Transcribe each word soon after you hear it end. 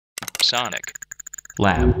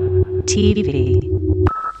SonicLAB TV.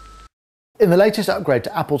 In the latest upgrade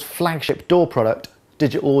to Apple's flagship DAW product,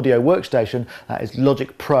 digital audio workstation, that is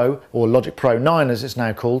Logic Pro, or Logic Pro 9 as it's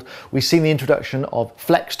now called, we've seen the introduction of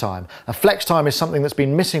FlexTime. Now, FlexTime is something that's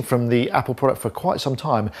been missing from the Apple product for quite some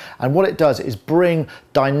time, and what it does is bring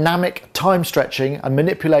dynamic time stretching and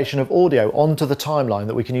manipulation of audio onto the timeline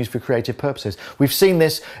that we can use for creative purposes. We've seen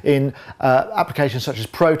this in applications such as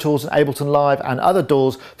Pro Tools and Ableton Live and other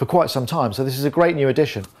DAWs for quite some time, so this is a great new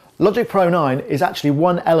addition. Logic Pro 9 is actually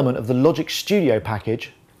one element of the Logic Studio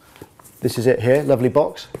package. This is it here, lovely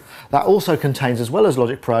box. That also contains, as well as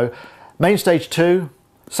Logic Pro, MainStage 2,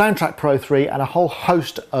 Soundtrack Pro 3 and a whole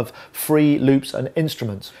host of free loops and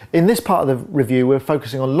instruments. In this part of the review we're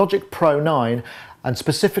focusing on Logic Pro 9 and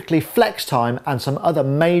specifically FlexTime and some other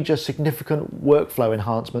major significant workflow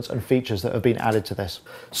enhancements and features that have been added to this.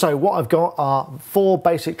 So what I've got are 4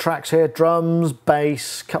 basic tracks here, drums,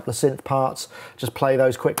 bass, couple of synth parts. Just play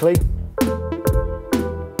those quickly.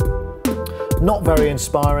 Not very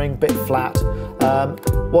inspiring, bit flat.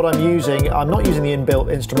 What I'm not using the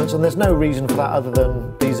inbuilt instruments, and there's no reason for that other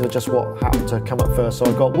than these are just what happened to come up first. So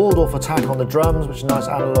I've got Waldorf Attack on the drums, which is a nice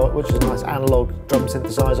analog drum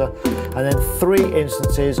synthesizer, and then 3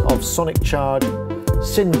 instances of Sonic Charge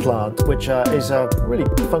Synplant, which is a really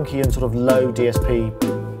funky and sort of low DSP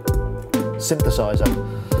synthesizer.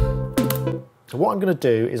 So what I'm going to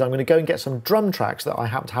do is I'm going to go and get some drum tracks that I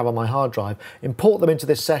happen to have on my hard drive, import them into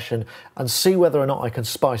this session and see whether or not I can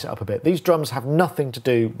spice it up a bit. These drums have nothing to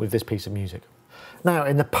do with this piece of music. Now,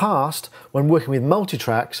 in the past, when working with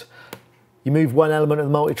multi-tracks, you move one element of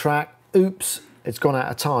the multi-track, oops, it's gone out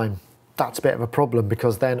of time. That's a bit of a problem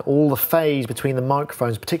because then all the phase between the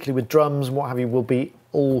microphones, particularly with drums and what have you, will be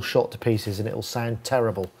all shot to pieces and it'll sound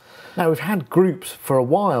terrible. Now, we've had groups for a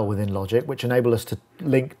while within Logic which enable us to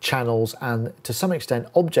link channels and to some extent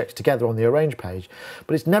objects together on the arrange page,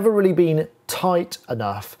 but it's never really been tight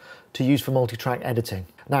enough to use for multi-track editing.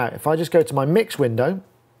 Now, if I just go to my mix window,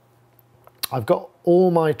 I've got all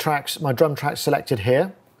my tracks, my drum tracks selected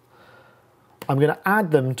here. I'm going to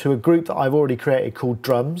add them to a group that I've already created called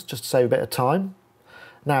drums, just to save a bit of time.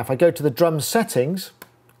 Now, if I go to the drum settings,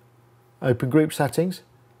 open group settings,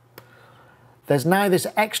 there's now this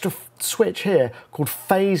extra switch here called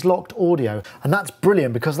phase locked audio, and that's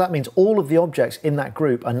brilliant because that means all of the objects in that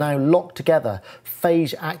group are now locked together,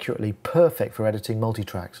 phase accurately, perfect for editing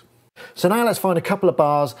multi-tracks. So now let's find a couple of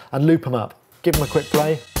bars and loop them up. Give them a quick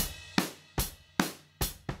play.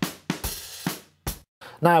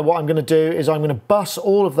 Now what I'm going to do is I'm going to bus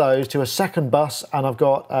all of those to a second bus, and I've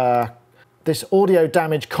got this audio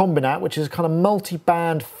damage combinat, which is a kind of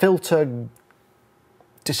multi-band filter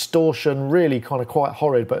distortion, really kind of quite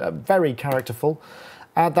horrid but very characterful.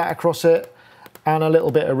 Add that across it and a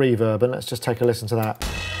little bit of reverb, and let's just take a listen to that.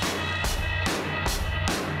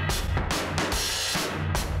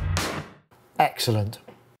 Excellent.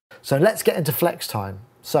 So let's get into FlexTime.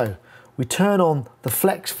 So we turn on the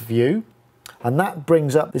Flex view and that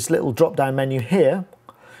brings up this little drop down menu here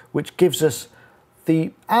which gives us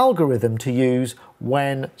the algorithm to use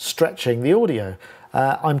when stretching the audio.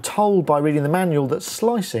 I'm told by reading the manual that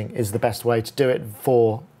slicing is the best way to do it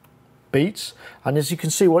for beats, and as you can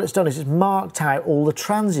see what it's done is it's marked out all the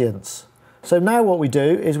transients. So now what we do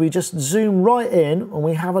is we just zoom right in and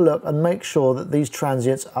we have a look and make sure that these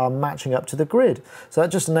transients are matching up to the grid. So that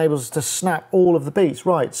just enables us to snap all of the beats.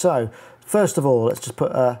 Right, so first of all let's just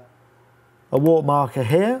put a warp marker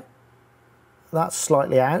here. That's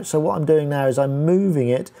slightly out, so what I'm doing now is I'm moving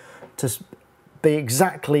it to be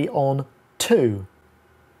exactly on 2.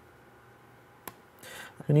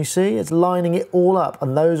 And you see it's lining it all up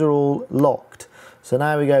and those are all locked. So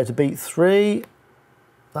now we go to beat 3,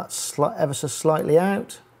 that's ever so slightly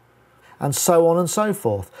out, and so on and so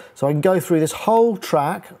forth. So I can go through this whole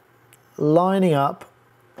track lining up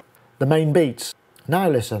the main beats. Now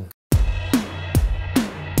listen.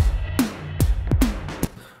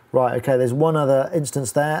 Right, okay, there's one other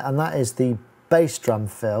instance there, and that is the bass drum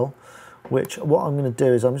fill, which what I'm going to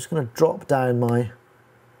do is I'm just going to drop down my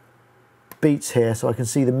beats here so I can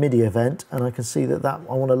see the MIDI event, and I can see that I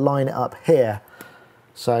want to line it up here.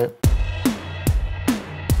 So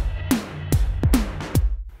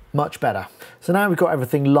much better. So now we've got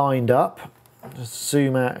everything lined up. Just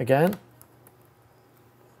zoom out again.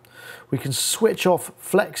 We can switch off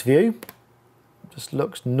Flex View. Just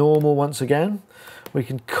looks normal once again. We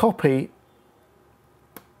can copy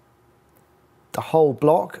the whole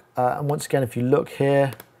block, and once again if you look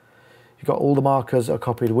here you've got all the markers are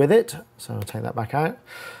copied with it, so I'll take that back out.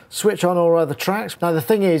 Switch on all other tracks. Now the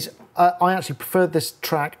thing is I actually preferred this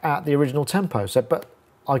track at the original tempo, but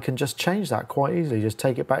I can just change that quite easily. Just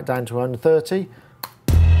take it back down to 130.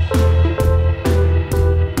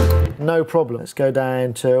 No problem. Let's go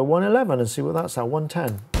down to 111 and see what that's at,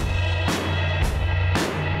 110.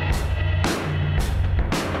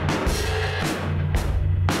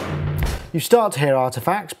 You start to hear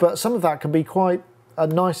artifacts, but some of that can be quite a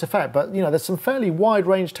nice effect. But you know, there's some fairly wide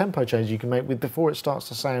range tempo changes you can make with before it starts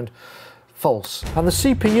to sound false. And the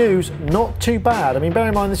CPU's not too bad. I mean, bear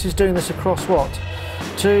in mind this is doing this across what?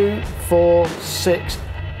 2, 4, 6,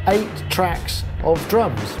 8 tracks of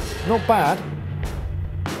drums. Not bad.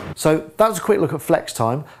 So that's a quick look at flex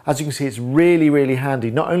time. As you can see, it's really, really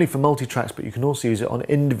handy, not only for multi-tracks, but you can also use it on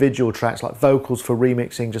individual tracks like vocals for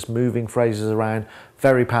remixing, just moving phrases around.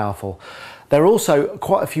 Very powerful. There are also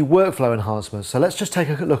quite a few workflow enhancements. So let's just take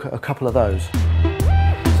a look at a couple of those.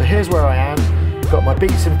 So here's where I am. I've got my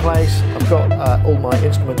beats in place. I've got all my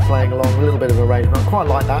instruments playing along, a little bit of arrangement. I quite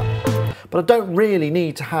like that. But I don't really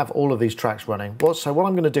need to have all of these tracks running. So what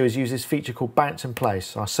I'm going to do is use this feature called Bounce in Place.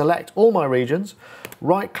 So I select all my regions,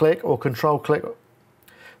 right click or control click,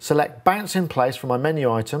 select Bounce in Place from my menu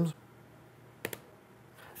items.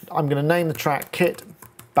 I'm going to name the track Kit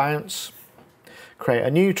Bounce, create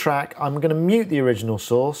a new track. I'm going to mute the original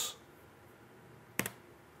source.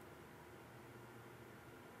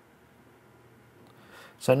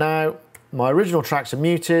 So now my original tracks are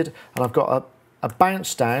muted and I've got a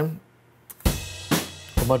bounce down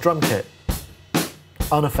of my drum kit,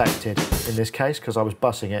 unaffected in this case because I was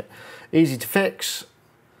bussing it. Easy to fix,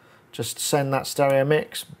 just send that stereo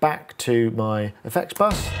mix back to my effects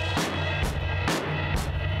bus.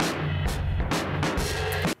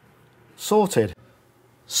 Sorted.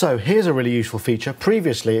 So here's a really useful feature.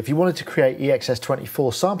 Previously, if you wanted to create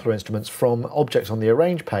EXS24 sampler instruments from objects on the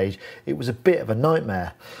arrange page, it was a bit of a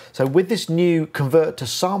nightmare. So with this new convert to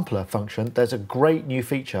sampler function, there's a great new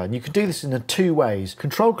feature, and you can do this in two ways.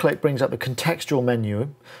 Control click brings up the contextual menu,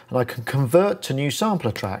 and I can convert to new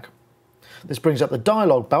sampler track. This brings up the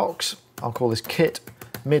dialog box, I'll call this Kit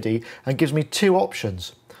MIDI, and gives me two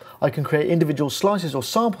options. I can create individual slices or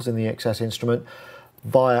samples in the EXS instrument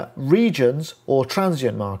via regions or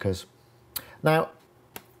transient markers. Now,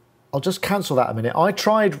 I'll just cancel that a minute. I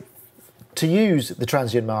tried to use the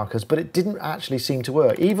transient markers, but it didn't actually seem to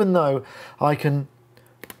work. Even though I can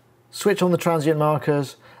switch on the transient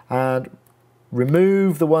markers and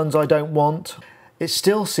remove the ones I don't want, it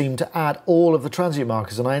still seemed to add all of the transient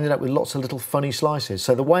markers, and I ended up with lots of little funny slices.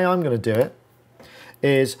 So the way I'm going to do it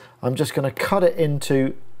is I'm just going to cut it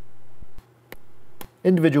into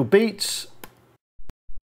individual beats.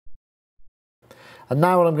 And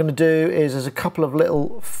now what I'm going to do is there's a couple of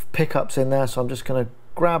little pickups in there, so I'm just going to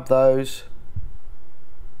grab those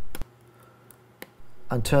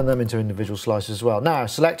and turn them into individual slices as well. Now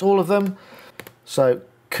select all of them, so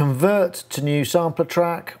convert to new sampler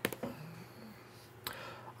track.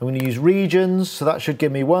 I'm going to use regions, so that should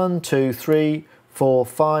give me 1, 2, 3, 4,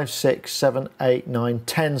 5, 6, 7, 8, 9,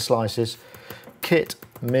 10 slices. Kit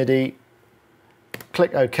MIDI,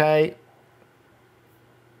 click OK.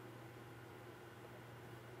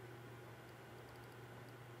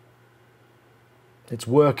 It's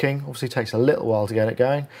working, obviously it takes a little while to get it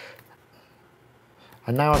going.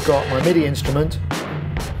 And now I've got my MIDI instrument,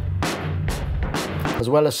 as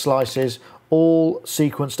well as slices, all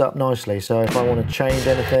sequenced up nicely. So if I want to change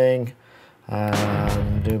anything,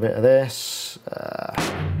 do a bit of this,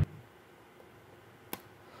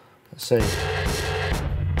 let's see.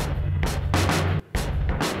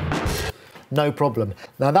 No problem.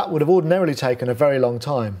 Now that would have ordinarily taken a very long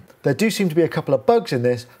time. There do seem to be a couple of bugs in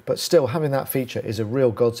this, but still having that feature is a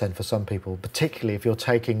real godsend for some people, particularly if you're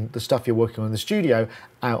taking the stuff you're working on in the studio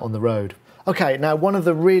out on the road. Okay, now one of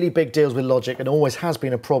the really big deals with Logic, and always has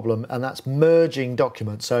been a problem, and that's merging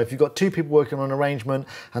documents. So if you've got two people working on an arrangement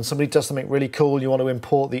and somebody does something really cool, you want to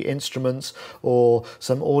import the instruments or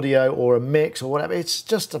some audio or a mix or whatever, it's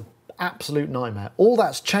just an absolute nightmare. All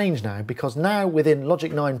that's changed now, because now within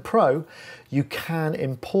Logic 9 Pro, you can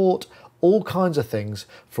import all kinds of things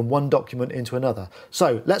from one document into another.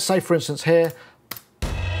 So let's say, for instance, here,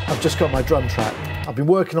 I've just got my drum track. I've been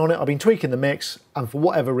working on it, I've been tweaking the mix, and for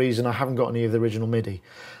whatever reason, I haven't got any of the original MIDI.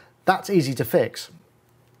 That's easy to fix.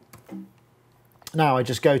 Now I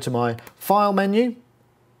just go to my File menu,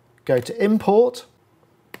 go to Import,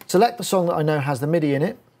 select the song that I know has the MIDI in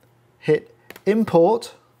it, hit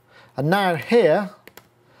Import, and now here,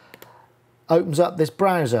 opens up this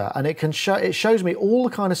browser, and it shows me all the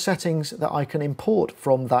kind of settings that I can import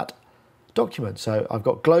from that document. So I've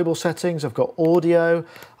got global settings, I've got audio,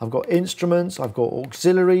 I've got instruments, I've got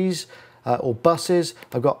auxiliaries or buses,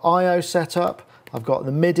 I've got I/O setup, I've got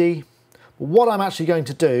the MIDI. What I'm actually going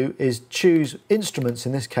to do is choose instruments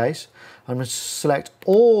in this case. I'm going to select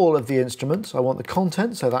all of the instruments. I want the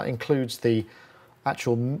content, so that includes the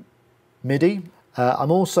actual MIDI. I'm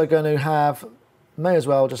also going to may as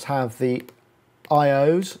well just have the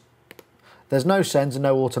IOs. There's no sends and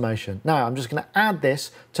no automation. Now I'm just going to add this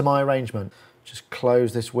to my arrangement. Just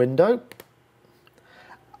close this window.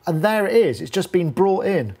 And there it is, it's just been brought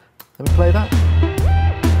in. Let me play that.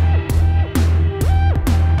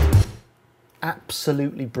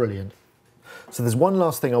 Absolutely brilliant. So there's one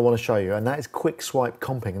last thing I want to show you, and that is quick swipe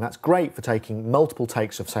comping, and that's great for taking multiple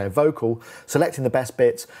takes of, say, a vocal, selecting the best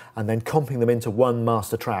bits, and then comping them into one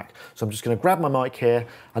master track. So I'm just going to grab my mic here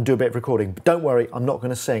and do a bit of recording. But don't worry, I'm not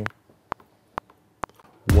going to sing.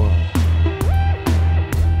 1,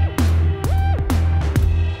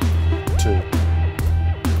 2,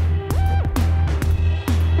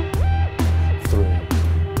 3,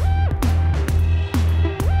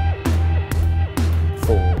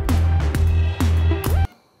 4.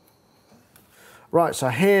 Right, so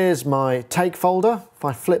here's my take folder. If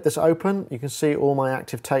I flip this open, you can see all my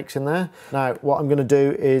active takes in there. Now, what I'm going to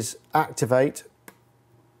do is activate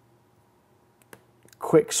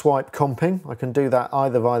quick swipe comping. I can do that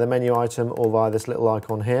either via the menu item or via this little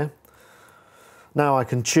icon here. Now I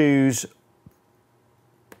can choose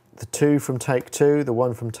the 2 from take 2, the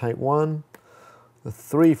 1 from take 1, the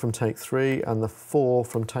 3 from take 3, and the 4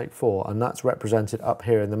 from take 4, and that's represented up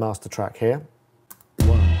here in the master track here.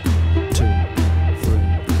 1, 2,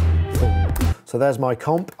 3, 4. So there's my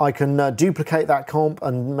comp. I can duplicate that comp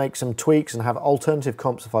and make some tweaks and have alternative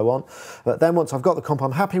comps if I want. But then once I've got the comp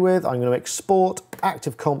I'm happy with, I'm going to export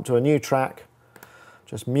active comp to a new track.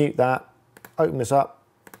 Just mute that, open this up,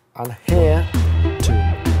 and here 2,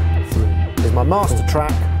 3 is my master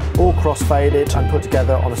track, all cross-faded and put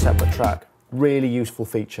together on a separate track. Really useful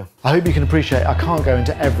feature. I hope you can appreciate I can't go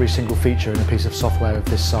into every single feature in a piece of software of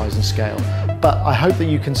this size and scale, but I hope that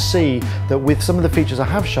you can see that with some of the features I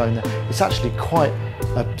have shown, it's actually quite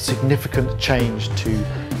a significant change to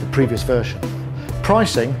the previous version.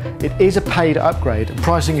 Pricing, it is a paid upgrade, and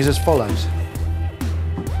pricing is as follows.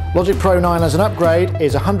 Logic Pro 9 as an upgrade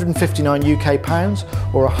is 159 UK pounds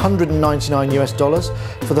or 199 US dollars.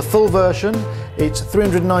 For the full version, it's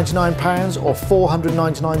 399 pounds or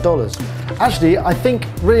 $499. Actually, I think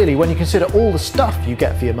really when you consider all the stuff you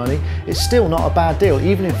get for your money, it's still not a bad deal,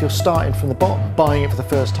 even if you're starting from the bottom, buying it for the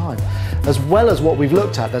first time. As well as what we've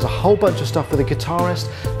looked at, there's a whole bunch of stuff with a guitarist,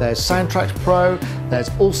 there's Soundtracks Pro, there's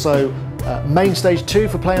also Main Stage 2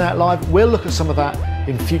 for playing out live. We'll look at some of that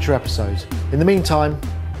in future episodes. In the meantime,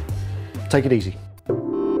 take it easy.